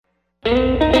WKTY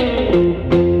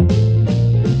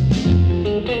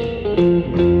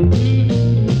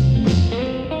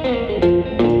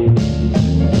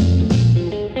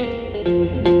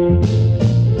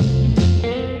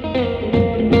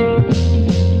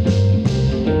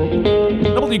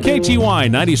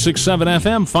 96.7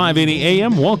 FM, 580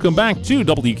 AM. Welcome back to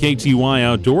WKTY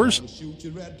Outdoors.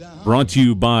 Brought to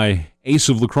you by Ace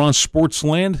of La Crosse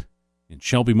Sportsland in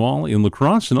Shelby Mall in La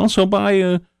Crosse, and also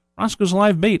by Roscoe's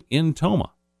Live Bait in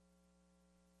Toma.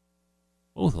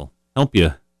 Both will help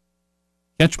you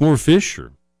catch more fish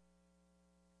or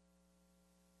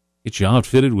get you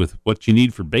outfitted with what you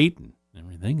need for bait and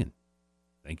everything. And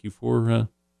thank you for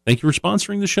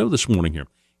sponsoring the show this morning here.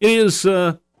 It is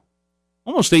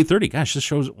almost 8:30. Gosh, this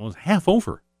show's almost half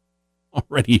over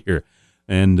already here.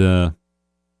 And time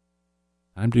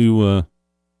to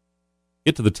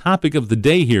get to the topic of the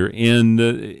day here. And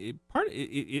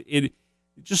it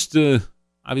just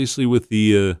obviously with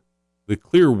the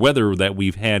clear weather that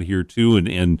we've had here too,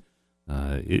 and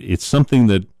it's something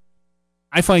that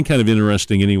I find kind of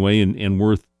interesting anyway, and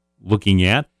worth looking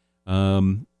at.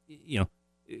 How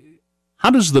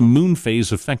does the moon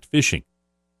phase affect fishing?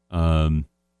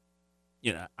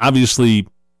 Obviously,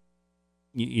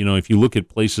 if you look at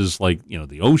places like,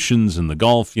 the oceans and the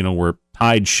Gulf, where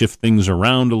tides shift things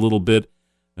around a little bit,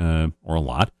 or a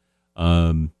lot,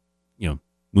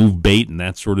 move bait and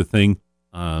that sort of thing.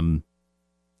 How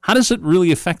does it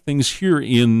really affect things here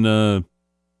in our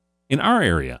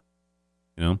area?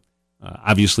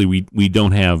 Obviously we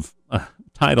don't have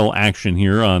tidal action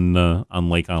here on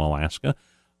Lake Onalaska.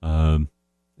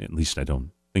 At least I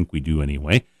don't think we do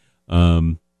anyway.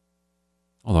 Although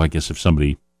I guess if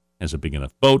somebody has a big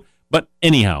enough boat, but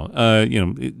anyhow,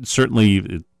 it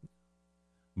certainly,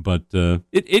 but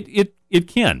it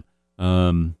can,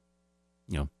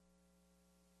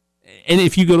 and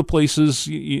if you go to places,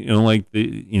 like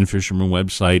the InFisherman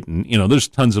website, and there's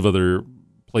tons of other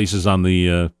places on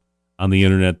the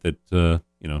internet that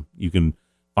you can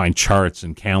find charts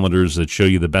and calendars that show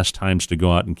you the best times to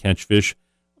go out and catch fish.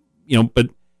 But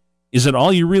is it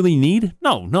all you really need?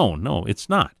 No, it's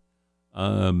not.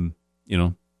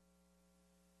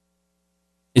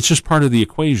 It's just part of the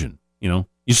equation. You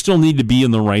still need to be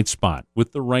in the right spot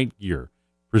with the right gear,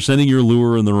 presenting your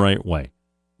lure in the right way.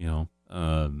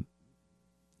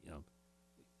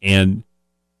 And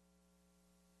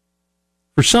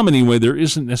for some anyway, there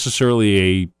isn't necessarily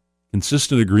a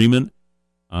consistent agreement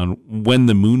on when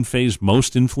the moon phase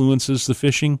most influences the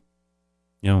fishing.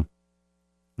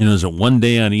 Is it one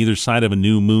day on either side of a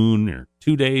new moon, or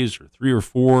 2 days, or 3 or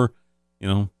 4?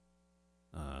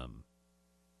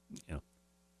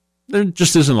 There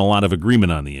just isn't a lot of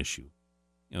agreement on the issue.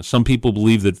 Some people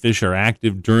believe that fish are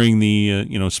active during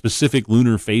the specific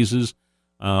lunar phases,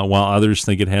 while others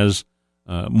think it has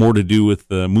more to do with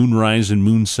the moonrise and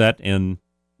moonset, and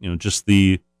just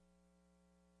the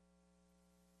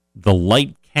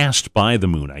light cast by the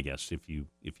moon, I guess, if you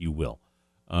will,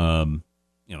 or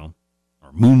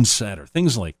moonset or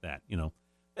things like that.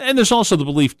 And there's also the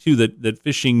belief too that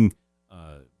fishing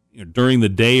during the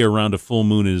day around a full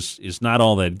moon is not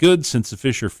all that good, since the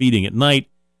fish are feeding at night.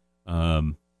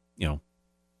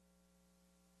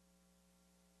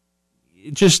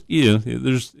 It just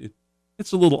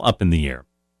it's a little up in the air.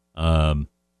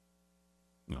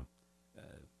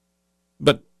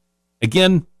 But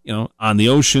again, on the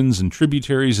oceans and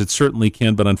tributaries, it certainly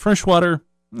can. But on freshwater,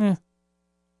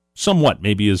 somewhat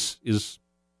maybe is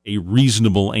a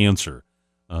reasonable answer.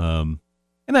 And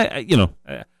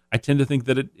I tend to think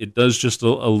that it does just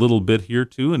a little bit here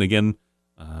too. And again,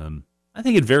 I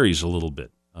think it varies a little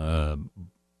bit.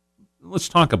 Let's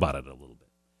talk about it a little bit.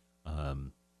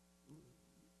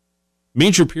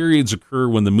 Major periods occur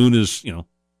when the moon is,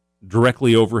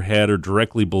 directly overhead or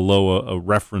directly below a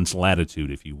reference latitude,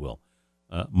 if you will.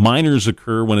 Minors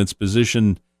occur when it's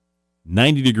positioned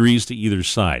 90 degrees to either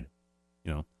side.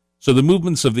 So the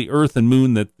movements of the Earth and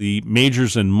Moon, that the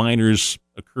majors and minors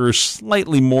occur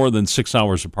slightly more than 6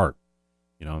 hours apart.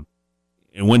 And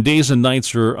when days and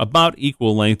nights are about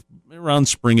equal length around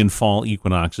spring and fall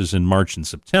equinoxes in March and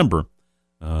September,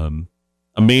 a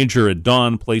major at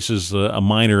dawn places a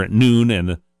minor at noon,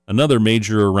 and another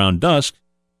major around dusk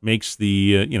makes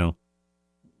the,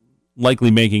 likely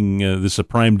making this a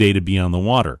prime day to be on the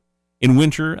water. In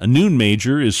winter, a noon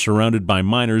major is surrounded by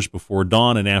minors before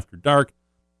dawn and after dark,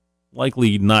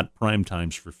 likely not prime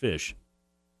times for fish,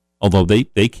 although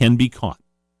they can be caught.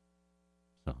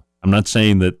 So I'm not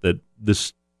saying that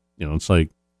this, it's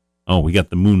like, oh, we got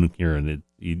the moon here and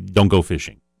you don't go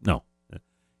fishing. No,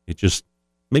 it just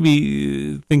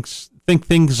maybe think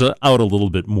things out a little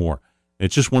bit more.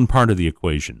 It's just one part of the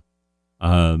equation.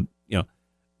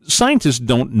 scientists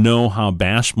don't know how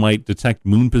bass might detect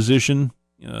moon position.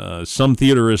 Some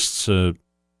theorists, I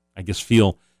guess,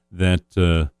 feel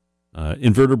that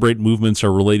invertebrate movements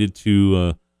are related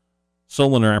to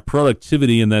solar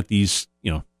productivity, and that these,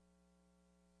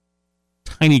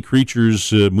 tiny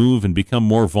creatures move and become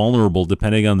more vulnerable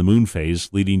depending on the moon phase,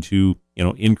 leading to,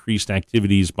 increased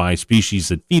activities by species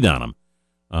that feed on them.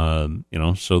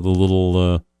 So the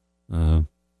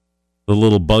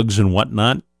little bugs and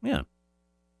whatnot,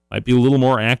 might be a little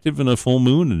more active in a full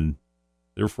moon and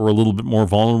therefore a little bit more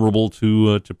vulnerable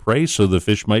to prey. So the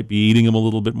fish might be eating them a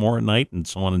little bit more at night, and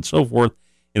so on and so forth.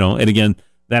 And again,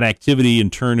 that activity in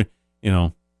turn,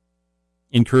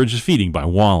 encourages feeding by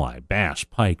walleye, bass,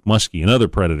 pike, muskie, and other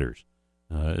predators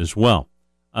as well.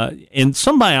 And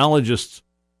some biologists,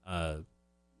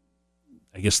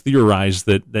 theorize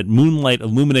that moonlight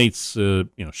illuminates,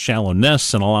 shallow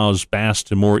nests and allows bass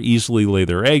to more easily lay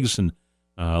their eggs and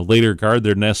later guard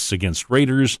their nests against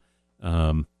raiders.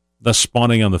 Thus,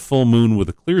 spawning on the full moon with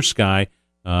a clear sky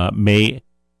may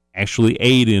actually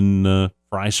aid in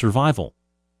fry survival.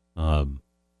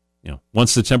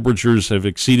 Once the temperatures have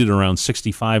exceeded around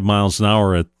 65 miles an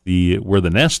hour at where the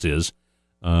nest is,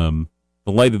 the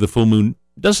light of the full moon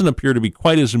doesn't appear to be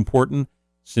quite as important,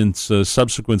 since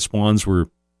subsequent spawns were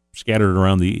scattered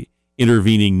around the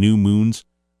intervening new moons,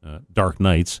 dark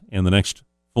nights, and the next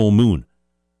full moon.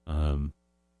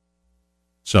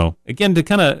 So again, to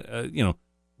kind of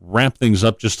wrap things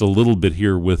up just a little bit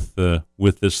here with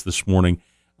this morning,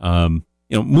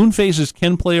 moon phases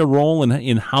can play a role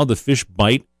in how the fish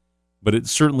bite, but it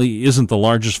certainly isn't the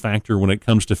largest factor when it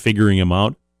comes to figuring them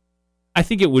out. I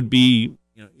think it would be,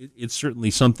 it's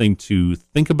certainly something to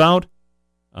think about.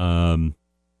 And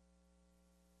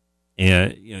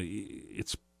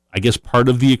it's, I guess, part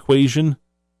of the equation.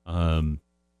 But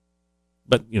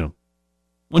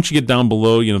once you get down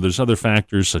below, there's other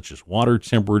factors such as water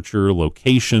temperature,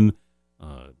 location,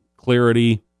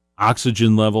 clarity,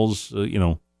 oxygen levels,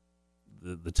 the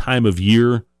time of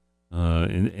year,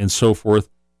 and so forth.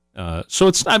 So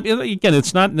it's not, again,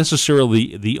 it's not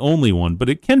necessarily the only one, but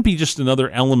it can be just another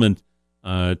element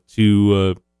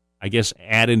to, I guess,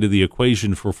 add into the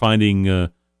equation for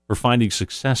finding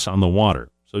success on the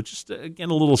water. So just, again,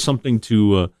 a little something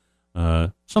to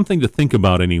think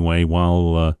about anyway,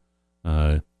 while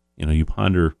you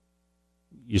ponder.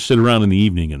 You sit around in the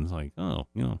evening and it's like, the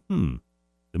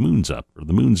moon's up or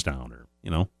the moon's down, or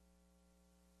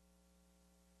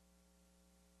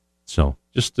So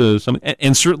just something,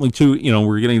 and certainly too,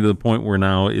 we're getting to the point where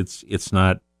now it's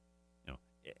not,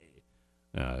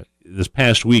 this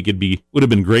past week would have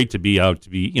been great to be out,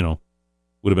 would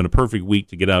have been a perfect week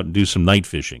to get out and do some night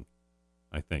fishing.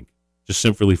 I think just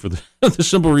simply for the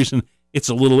simple reason it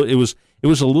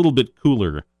was a little bit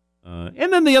cooler.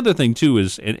 And then the other thing too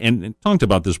is, and talked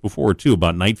about this before too,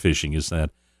 about night fishing, is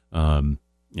that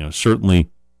certainly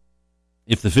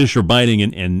if the fish are biting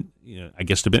and I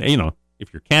guess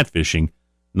if you're catfishing,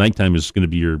 nighttime is going to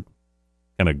be your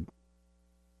kind of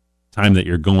time that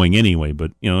you're going anyway.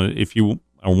 But, if you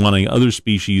are wanting other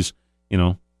species,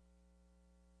 the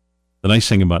nice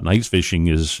thing about night fishing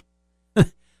is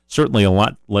certainly a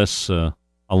lot less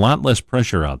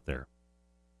pressure out there.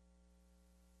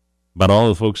 But all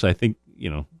the folks, I think,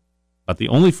 but the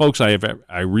only folks I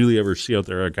really ever see out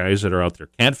there are guys that are out there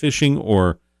catfishing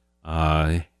or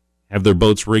have their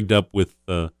boats rigged up with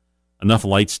enough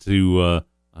lights to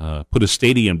put a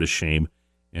stadium to shame,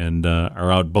 and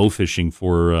are out bow fishing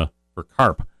for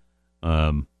carp,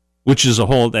 which is a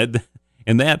whole that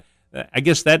I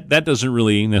guess that doesn't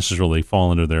really necessarily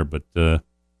fall under there, but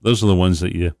those are the ones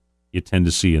that you tend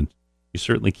to see, and you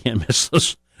certainly can't miss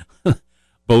those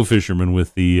bow fishermen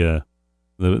with the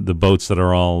boats that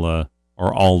are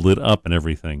all lit up and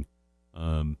everything.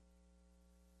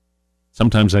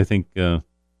 Sometimes I think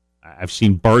I've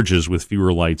seen barges with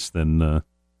fewer lights than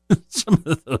some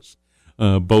of those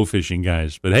bow fishing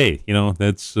guys. But hey,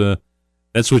 that's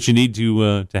what you need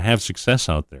to have success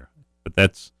out there. But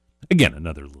that's, again,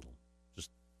 another little,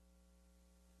 just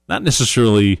not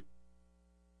necessarily.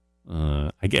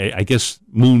 I guess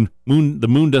the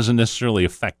moon doesn't necessarily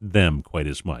affect them quite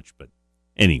as much. But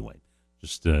anyway,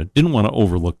 just didn't want to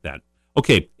overlook that.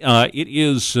 Okay, it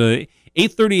is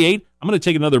 8:38. I'm going to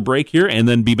take another break here and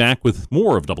then be back with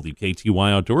more of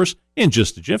WKTY Outdoors in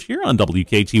just a jiff here on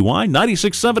WKTY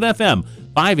 96.7 FM,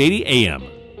 580 AM.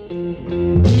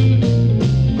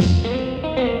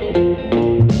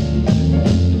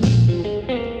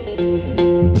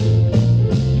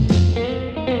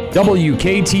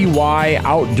 WKTY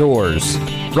Outdoors,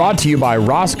 brought to you by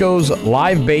Roscoe's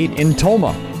Live Bait in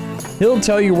Toma. He'll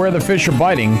tell you where the fish are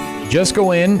biting. Just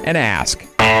go in and ask.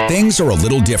 Things are a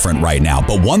little different right now,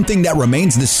 but one thing that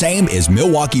remains the same is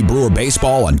Milwaukee Brewer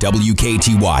baseball on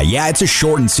WKTY. Yeah, it's a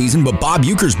shortened season, but Bob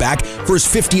Uecker's back for his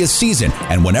 50th season,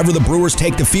 and whenever the Brewers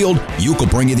take the field, Uecker will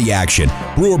bring you the action.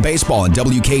 Brewer baseball on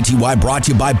WKTY brought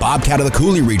to you by Bobcat of the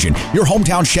Cooley region, your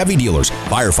hometown Chevy dealers,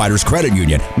 Firefighters Credit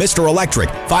Union, Mr. Electric,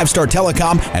 5-Star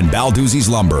Telecom, and Balduzzi's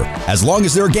Lumber. As long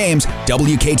as there are games,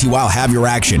 WKTY will have your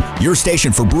action. Your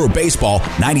station for Brewer baseball,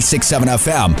 96.7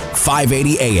 FM,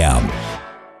 580 AM.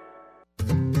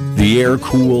 The air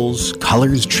cools,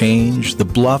 colors change, the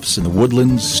bluffs and the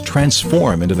woodlands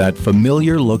transform into that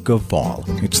familiar look of fall.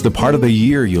 It's the part of the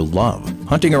year you'll love.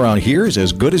 Hunting around here is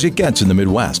as good as it gets in the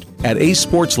Midwest. At Ace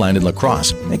Sportsland in La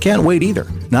Crosse, they can't wait either.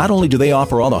 Not only do they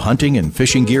offer all the hunting and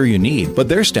fishing gear you need, but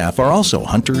their staff are also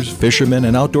hunters, fishermen,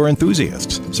 and outdoor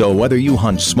enthusiasts. So whether you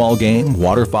hunt small game,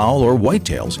 waterfowl, or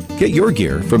whitetails, get your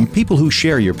gear from people who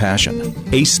share your passion.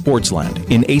 Ace Sportsland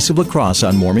in Ace of La Crosse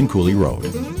on Mormon Coulee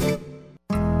Road.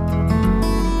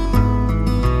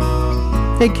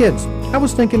 Hey kids, I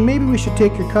was thinking maybe we should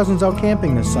take your cousins out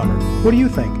camping this summer. What do you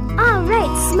think? All right,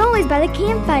 s'mores by the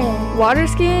campfire. Water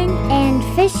skiing. And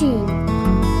fishing.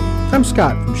 I'm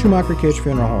Scott from Schumacher Kish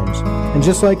Funeral Homes. And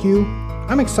just like you,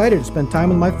 I'm excited to spend time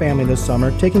with my family this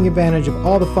summer, taking advantage of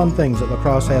all the fun things that La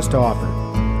Crosse has to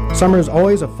offer. Summer is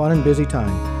always a fun and busy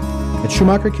time. At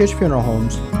Schumacher Kish Funeral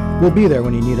Homes, we'll be there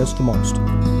when you need us the most.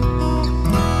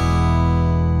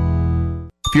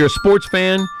 If you're a sports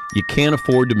fan, you can't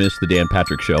afford to miss the Dan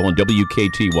Patrick Show on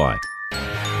WKTY.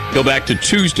 Go back to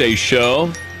Tuesday's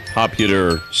show.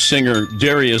 Popular singer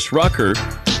Darius Rucker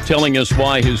telling us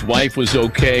why his wife was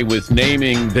okay with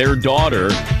naming their daughter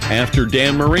after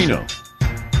Dan Marino.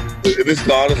 It's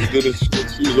not as good as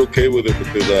she was okay with it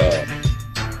because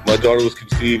my daughter was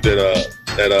conceived at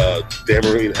Dan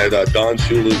Marino, at Don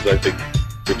Shula's, I think,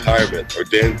 retirement, or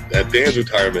at Dan's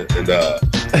retirement, and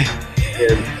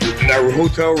in our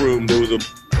hotel room there was a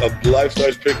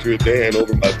life-size picture of Dan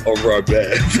over our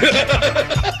bed.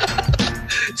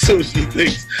 So she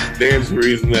thinks Dan's the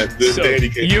reason that Danny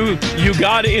came. You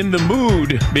got in the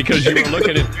mood because you were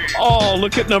looking at, oh,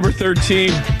 look at number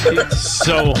 13. It's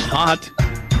so hot.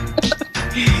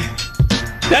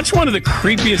 That's one of the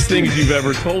creepiest things you've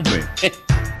ever told me.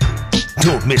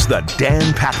 Don't miss the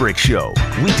Dan Patrick Show.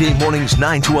 Weekday mornings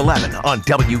 9 to 11 on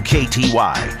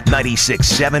WKTY,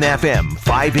 96.7 FM,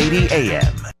 580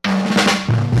 AM.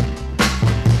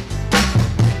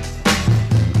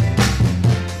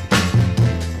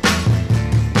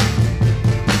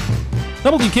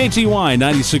 WKTY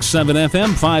 96.7 FM,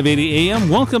 580 AM.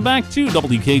 Welcome back to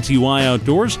WKTY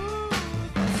Outdoors.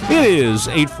 It is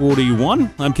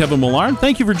 8:41. I'm Kevin Millard.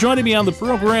 Thank you for joining me on the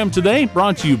program today.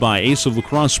 Brought to you by Ace of La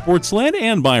Crosse Sportsland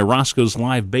and by Roscoe's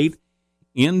Live Bait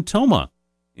in Tomah.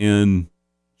 And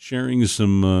sharing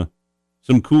some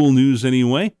cool news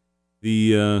anyway.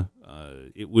 It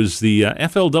was the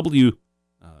FLW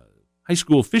High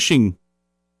School Fishing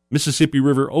Mississippi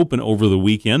River Open over the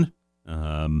weekend.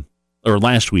 Or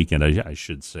last weekend, I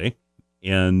should say,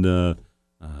 and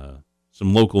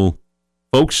some local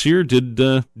folks here did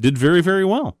very, very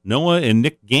well. Noah and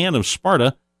Nick Gann of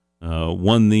Sparta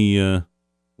won the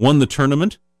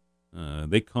tournament.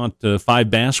 They caught 5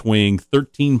 bass weighing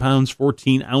 13 pounds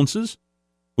 14 ounces,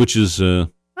 which is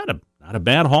not a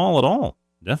bad haul at all,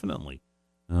 definitely.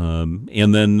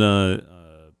 And then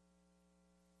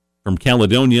from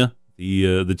Caledonia,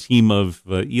 the team of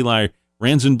Eli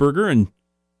Ranzenberger and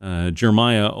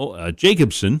Jeremiah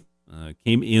Jacobson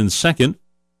came in second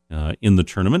in the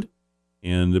tournament,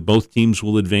 and both teams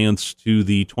will advance to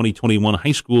the 2021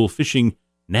 High School Fishing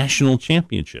National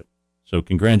Championship. So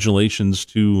congratulations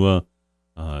to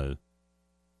all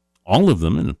of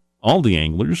them and all the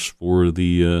anglers for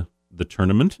the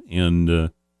tournament, and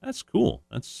that's cool.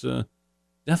 That's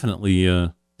definitely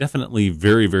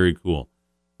very, very cool.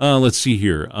 Let's see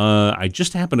here. I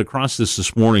just happened across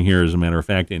this morning here, as a matter of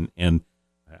fact, and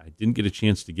I didn't get a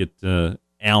chance to get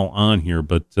Al on here,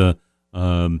 but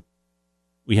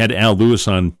we had Al Lewis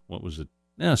on, what was it?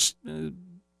 A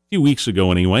few weeks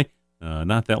ago anyway.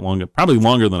 Not that long, probably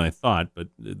longer than I thought, but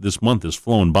this month has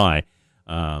flown by.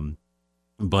 Had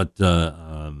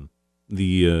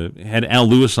Al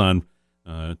Lewis on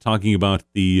talking about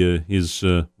his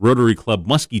Rotary Club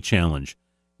Muskie Challenge,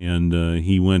 and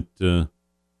he went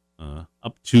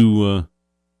up to,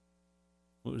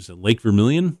 what was it, Lake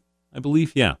Vermilion? I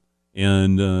believe, yeah,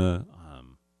 and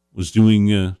was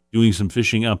doing some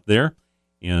fishing up there,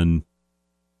 and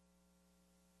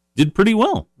did pretty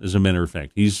well. As a matter of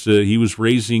fact, he was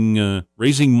raising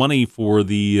money for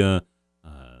the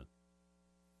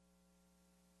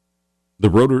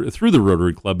Rotary, through the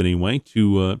Rotary Club anyway,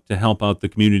 to help out the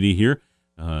community here.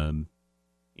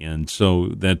 And so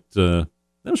that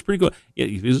was pretty good. Yeah,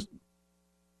 he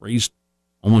raised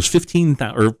almost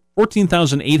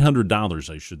 $14,800,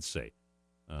 I should say.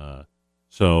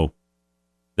 So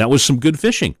that was some good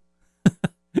fishing.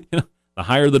 The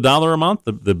higher the dollar amount,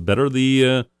 the better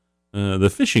the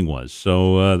fishing was.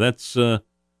 So that's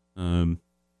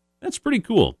pretty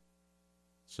cool.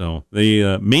 So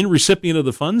the main recipient of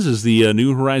the funds is the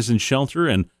New Horizons Shelter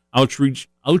and Outreach.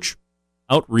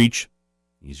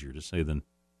 Easier to say than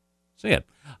say it.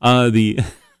 The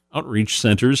outreach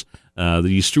centers,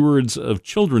 the Stewards of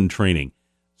Children training.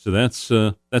 So that's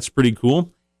pretty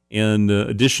cool. And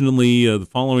additionally, the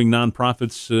following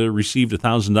nonprofits received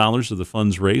 $1,000 of the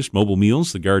funds raised: Mobile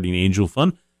Meals, the Guardian Angel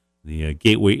Fund, the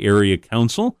Gateway Area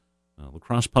Council, La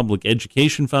Crosse Public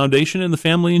Education Foundation, and the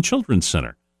Family and Children's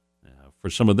Center for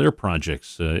some of their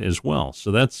projects as well.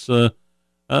 So that's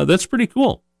pretty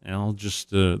cool. And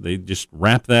they just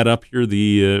wrap that up here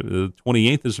the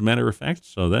 28th, as a matter of fact.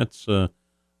 So that's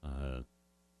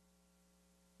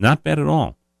not bad at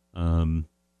all. Let's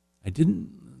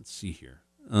see here.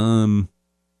 I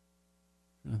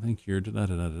think here,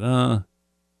 doesn't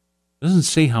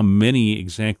say how many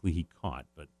exactly he caught,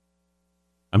 but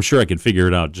I'm sure I could figure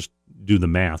it out, just do the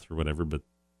math or whatever, but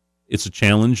it's a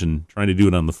challenge, and trying to do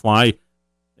it on the fly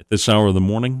at this hour of the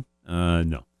morning,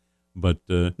 no. But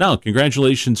no,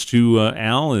 congratulations to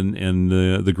Al and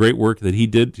the great work that he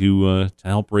did to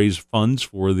help raise funds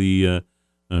for the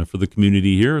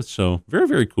community here. So very,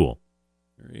 very cool.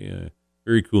 Very,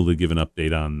 very cool to give an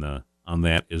update on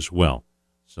that as well.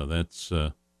 So that's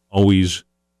always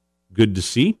good to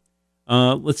see.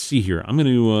 Let's see here. I'm going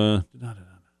to what did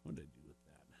I do with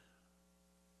that?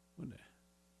 Where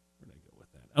did I go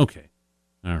with that? Okay.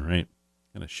 All right.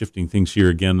 Kind of shifting things here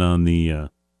again on the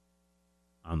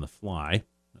fly,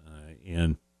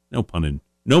 and no pun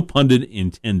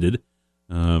intended.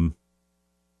 Let's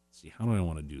see, how do I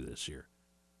want to do this here?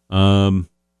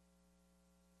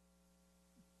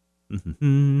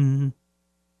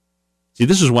 See,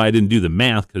 this is why I didn't do the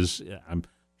math, because I'm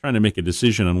trying to make a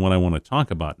decision on what I want to talk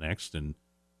about next and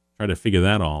try to figure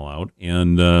that all out.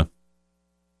 And I'm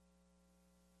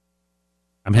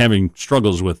having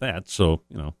struggles with that. So,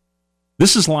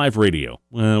 this is live radio.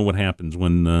 What happens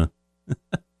when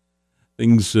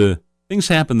things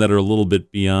happen that are a little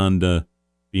bit beyond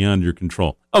your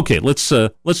control? Okay, let's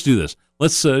do this.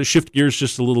 Let's shift gears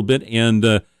just a little bit.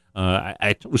 And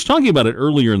I was talking about it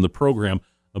earlier in the program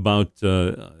about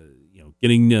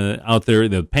getting out there.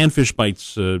 The panfish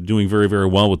bites doing very, very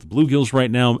well with the bluegills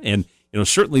right now, and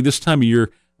certainly this time of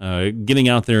year, getting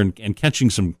out there and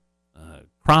catching some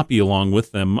crappie along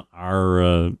with them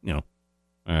are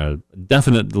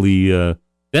definitely a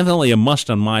must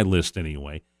on my list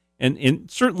anyway.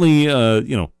 And certainly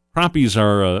crappies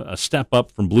are a step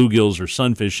up from bluegills or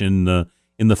sunfish in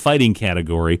the fighting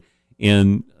category.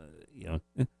 And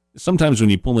sometimes when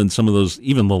you pull in some of those,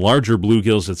 even the larger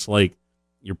bluegills, it's like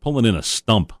you're pulling in a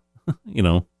stump,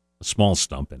 a small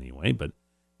stump anyway. But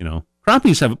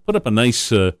crappies have put up a nice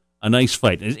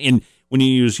fight. And when you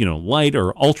use light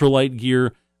or ultralight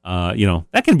gear,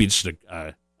 that can be just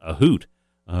a hoot.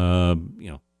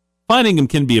 Finding them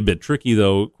can be a bit tricky,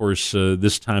 though. Of course,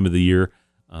 this time of the year,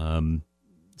 some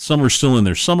are still in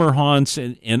their summer haunts,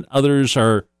 and others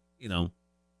are kind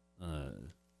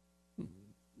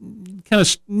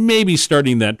of maybe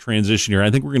starting that transition here. I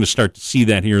think we're going to start to see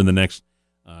that here in the next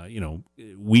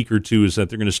week or two, is that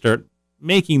they're going to start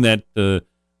making that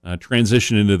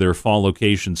transition into their fall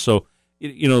location. So,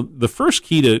 the first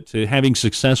key to having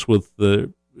success with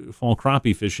the fall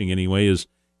crappie fishing anyway is,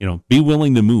 be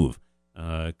willing to move.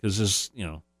 Because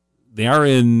they're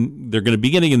going to be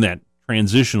getting in that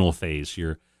transitional phase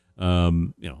here.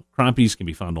 Crappies can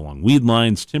be found along weed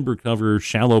lines, timber cover,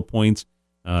 shallow points,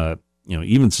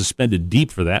 even suspended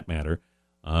deep for that matter.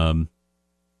 So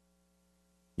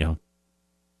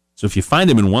if you find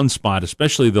them in one spot,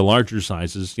 especially the larger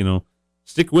sizes,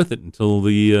 stick with it until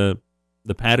the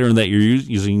pattern that you're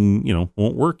using,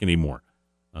 won't work anymore.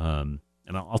 And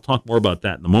I'll talk more about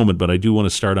that in a moment, but I do want to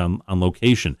start on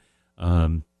location.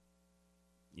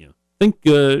 Think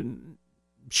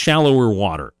shallower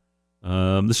water.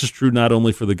 This is true not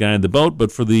only for the guy in the boat,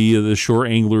 but for the shore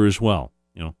angler as well.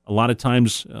 A lot of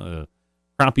times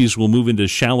crappies will move into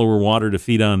shallower water to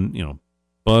feed on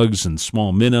bugs and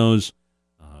small minnows.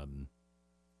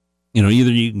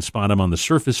 Either you can spot them on the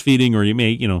surface feeding, or you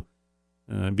may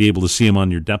be able to see them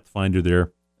on your depth finder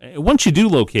there. Once you do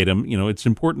locate them, it's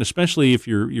important, especially if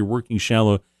you're working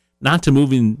shallow, not to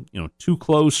move in too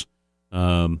close,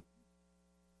 or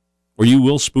you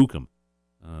will spook them.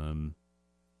 And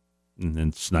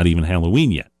it's not even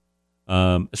Halloween yet.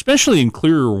 Especially in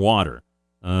clearer water.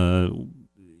 Same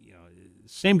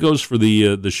goes for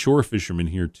the shore fishermen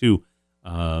here too.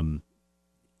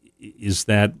 Is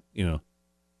that you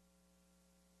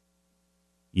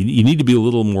need to be a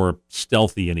little more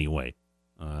stealthy anyway.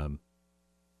 The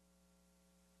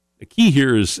key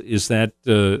here is that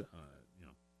if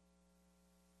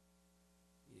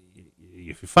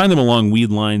you find them along weed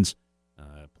lines,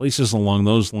 places along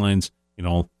those lines,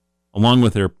 along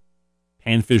with their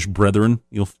panfish brethren,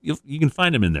 you can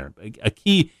find them in there. A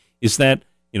key is that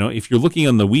if you're looking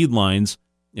on the weed lines,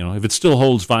 if it still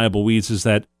holds viable weeds, is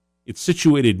that it's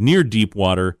situated near deep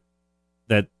water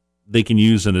that they can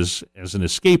use as an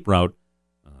escape route.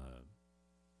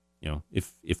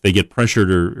 If they get pressured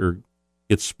or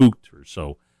get spooked or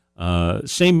so.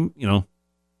 So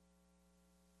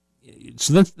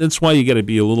that's why you got to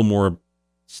be a little more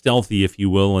stealthy, if you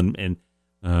will, and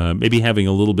maybe having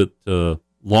a little bit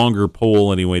longer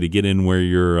pole anyway to get in where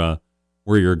you're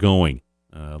going,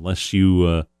 lest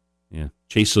you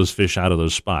chase those fish out of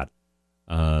those spots.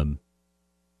 But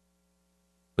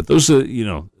those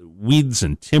weeds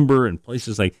and timber and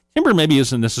places like timber maybe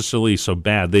isn't necessarily so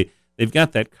bad. They've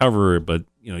got that cover, but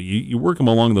you work them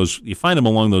along those, you find them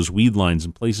along those weed lines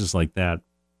and places like that.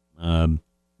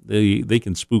 They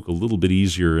can spook a little bit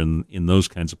easier in those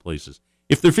kinds of places.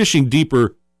 If they're fishing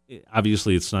deeper,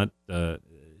 obviously it's not.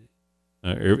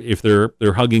 If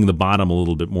they're hugging the bottom a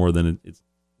little bit more, then it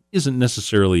isn't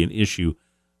necessarily an issue,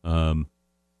 or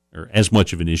as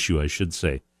much of an issue, I should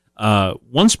say.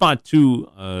 One spot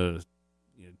too,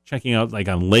 checking out like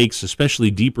on lakes,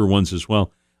 especially deeper ones as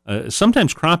well.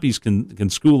 Sometimes crappies can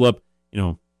school up,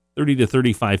 30 to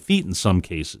 35 feet in some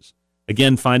cases.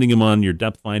 Again, finding them on your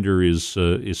depth finder is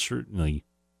certainly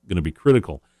going to be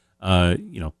critical.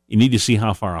 You need to see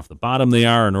how far off the bottom they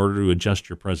are in order to adjust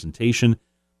your presentation.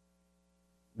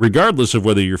 Regardless of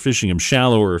whether you're fishing them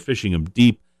shallow or fishing them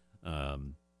deep,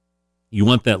 you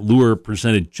want that lure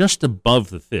presented just above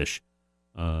the fish,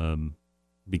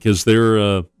 because they're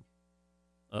a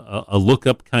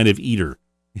look-up kind of eater,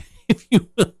 if you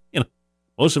will.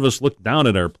 Most of us look down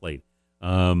at our plate.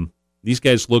 These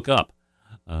guys look up,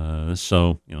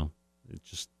 so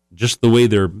it's just the way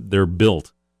they're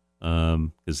built,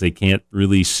 because they can't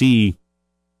really see.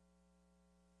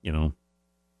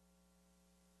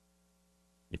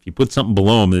 If you put something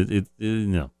below them, it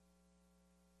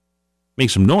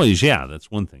makes some noise. Yeah,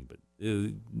 that's one thing. But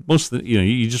most of the,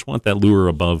 you just want that lure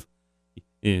above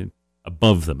them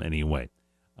anyway.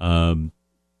 Now,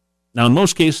 in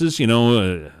most cases,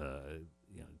 jigging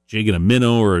a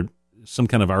minnow or some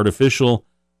kind of artificial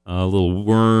little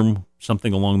worm,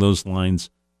 something along those lines,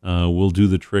 will do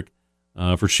the trick.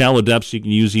 For shallow depths, you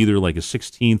can use either like a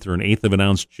 1/16 or an 1/8 of an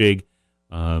ounce jig.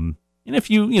 And if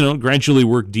you gradually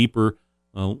work deeper,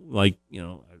 I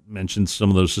mentioned some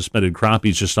of those suspended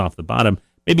crappies just off the bottom,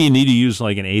 maybe you need to use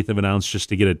like an 1/8 of an ounce just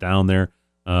to get it down there.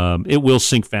 It will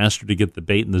sink faster to get the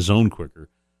bait in the zone quicker.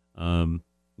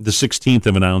 The 1/16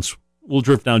 of an ounce will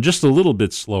drift down just a little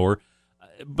bit slower,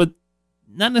 but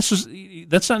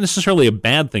that's not necessarily a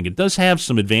bad thing. It does have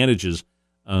some advantages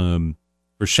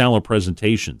for shallow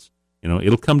presentations.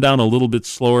 It'll come down a little bit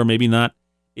slower, maybe not.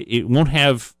 It won't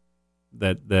have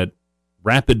that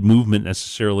rapid movement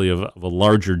necessarily of a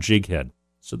larger jig head.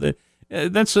 So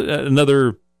that's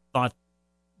another thought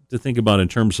to think about in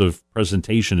terms of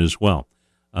presentation as well.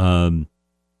 And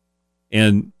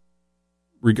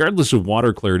regardless of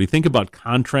water clarity, think about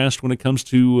contrast when it comes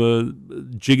to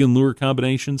jig and lure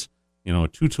combinations. A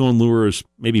two-tone lure is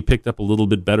maybe picked up a little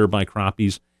bit better by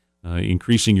crappies,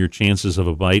 increasing your chances of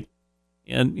a bite.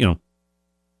 And,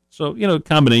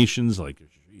 combinations like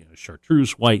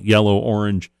chartreuse, white, yellow,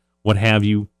 orange, what have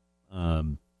you.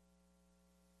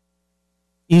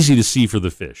 Easy to see for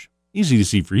the fish. Easy to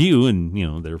see for you,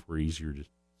 and, therefore easier to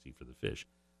see for the fish.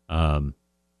 And,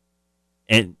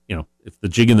 if the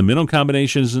jig and the minnow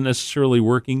combination isn't necessarily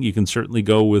working, you can certainly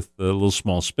go with the little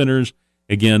small spinners.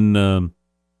 Again,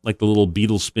 like the little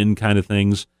beetle spin kind of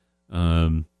things,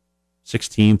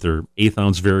 1/16 or 1/8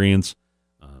 ounce variants.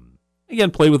 Again,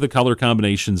 play with the color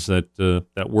combinations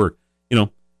that work.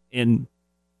 And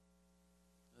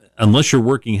unless you're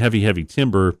working heavy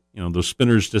timber, those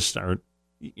spinners just aren't.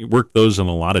 You work those in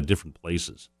a lot of different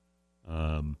places.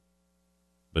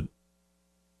 But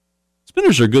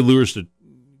spinners are good lures to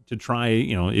try,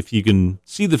 if you can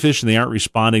see the fish and they aren't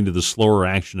responding to the slower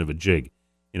action of a jig.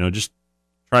 Just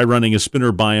try running a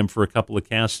spinner by them for a couple of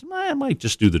casts. I might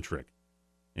just do the trick.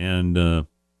 And,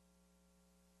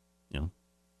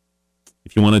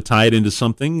 if you want to tie it into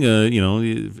something,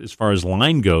 as far as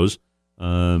line goes,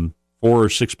 4 or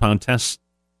 6 pound tests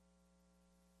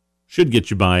should get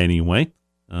you by anyway.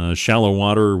 shallow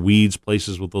water, weeds,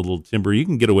 places with a little timber, you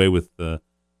can get away with 4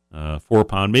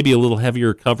 pound, maybe a little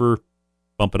heavier cover,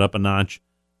 bump it up a notch.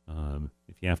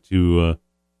 If you have to,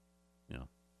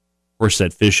 force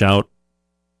that fish out,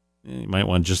 you might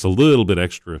want just a little bit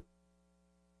extra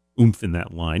oomph in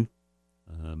that line.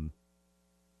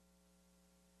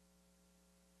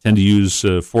 Tend to use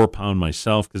 4 pound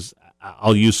myself because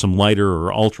I'll use some lighter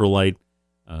or ultralight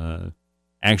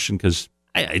action because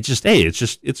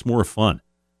it's more fun.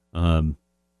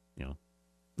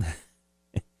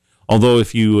 Although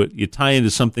if you tie into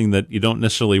something that you don't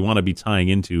necessarily want to be tying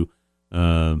into,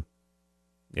 I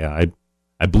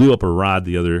blew up a rod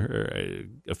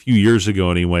a few years ago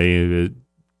anyway,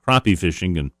 crappie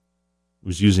fishing, and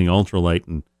was using ultralight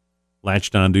and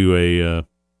latched onto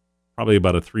probably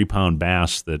about a 3 pound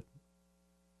bass that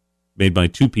made my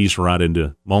 2-piece rod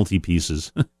into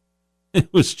multi-pieces.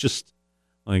 It was just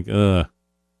like, and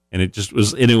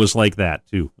it was like that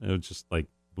too. It was just like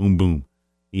boom, boom.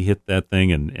 He hit that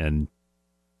thing and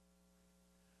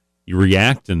you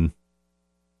react and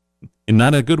in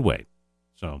not a good way.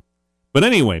 So, but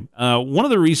anyway, one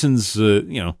of the reasons, for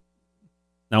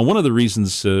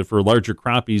larger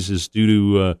crappies is due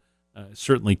to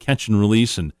certainly catch and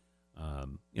release. And,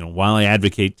 while I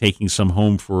advocate taking some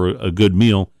home for a good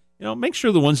meal, make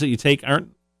sure the ones that you take are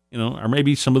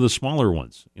maybe some of the smaller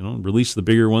ones, release the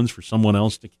bigger ones for someone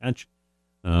else to catch.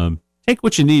 Take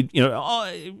what you need,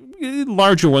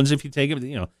 larger ones if you take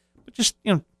them, but just,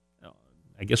 I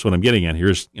guess what I'm getting at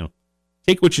here is,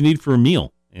 take what you need for a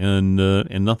meal and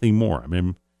nothing more. I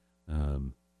mean, I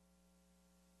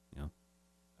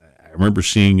remember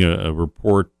seeing a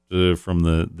report from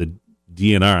the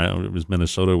DNR. I don't know if it was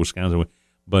Minnesota, Wisconsin,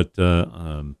 but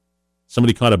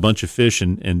somebody caught a bunch of fish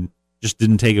and just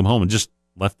didn't take them home and just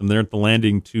left them there at the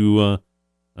landing to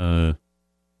go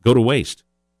to waste.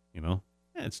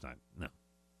 It's not. No,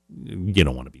 you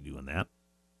don't want to be doing that.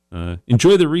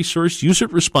 Enjoy the resource, use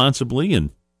it responsibly,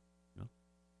 and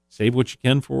save what you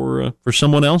can for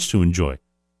someone else to enjoy.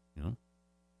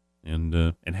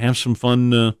 And have some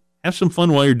fun. Have some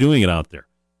fun while you're doing it out there.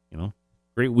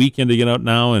 Great weekend to get out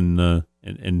now and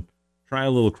try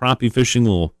a little crappie fishing, a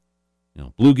little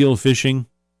bluegill fishing.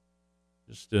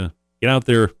 Just get out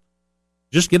there.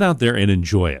 Just get out there and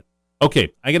enjoy it.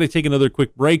 Okay, I got to take another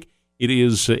quick break. It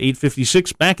is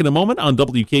 8:56. Back in a moment on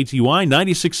WKTY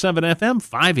 96.7 FM,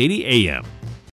 580 AM.